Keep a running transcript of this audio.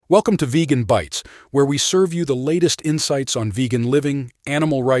Welcome to Vegan Bites, where we serve you the latest insights on vegan living,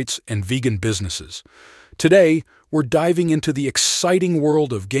 animal rights, and vegan businesses. Today, we're diving into the exciting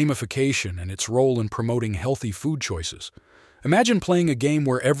world of gamification and its role in promoting healthy food choices. Imagine playing a game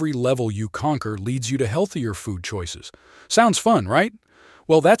where every level you conquer leads you to healthier food choices. Sounds fun, right?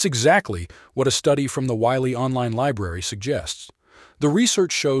 Well, that's exactly what a study from the Wiley Online Library suggests. The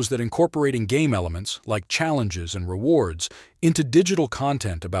research shows that incorporating game elements, like challenges and rewards, into digital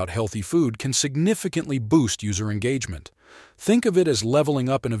content about healthy food can significantly boost user engagement. Think of it as leveling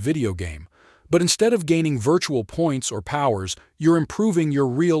up in a video game, but instead of gaining virtual points or powers, you're improving your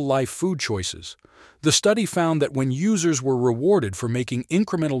real-life food choices. The study found that when users were rewarded for making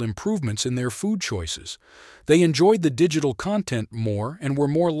incremental improvements in their food choices, they enjoyed the digital content more and were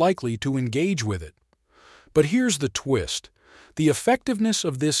more likely to engage with it. But here's the twist. The effectiveness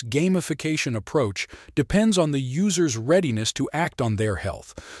of this gamification approach depends on the user's readiness to act on their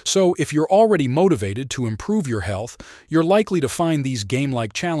health. So, if you're already motivated to improve your health, you're likely to find these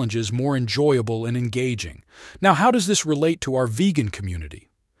game-like challenges more enjoyable and engaging. Now, how does this relate to our vegan community?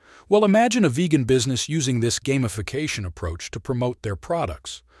 Well, imagine a vegan business using this gamification approach to promote their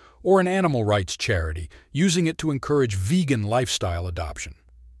products, or an animal rights charity using it to encourage vegan lifestyle adoption.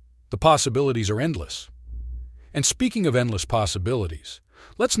 The possibilities are endless. And speaking of endless possibilities,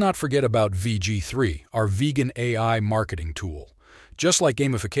 let's not forget about VG3, our vegan AI marketing tool. Just like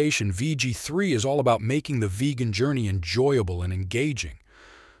gamification, VG3 is all about making the vegan journey enjoyable and engaging.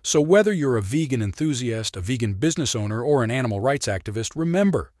 So whether you're a vegan enthusiast, a vegan business owner, or an animal rights activist,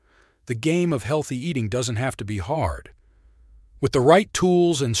 remember, the game of healthy eating doesn't have to be hard. With the right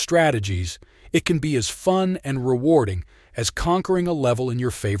tools and strategies, it can be as fun and rewarding as conquering a level in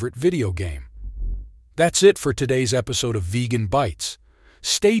your favorite video game. That's it for today's episode of Vegan Bites.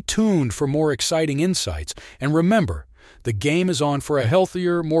 Stay tuned for more exciting insights, and remember, the game is on for a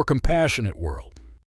healthier, more compassionate world.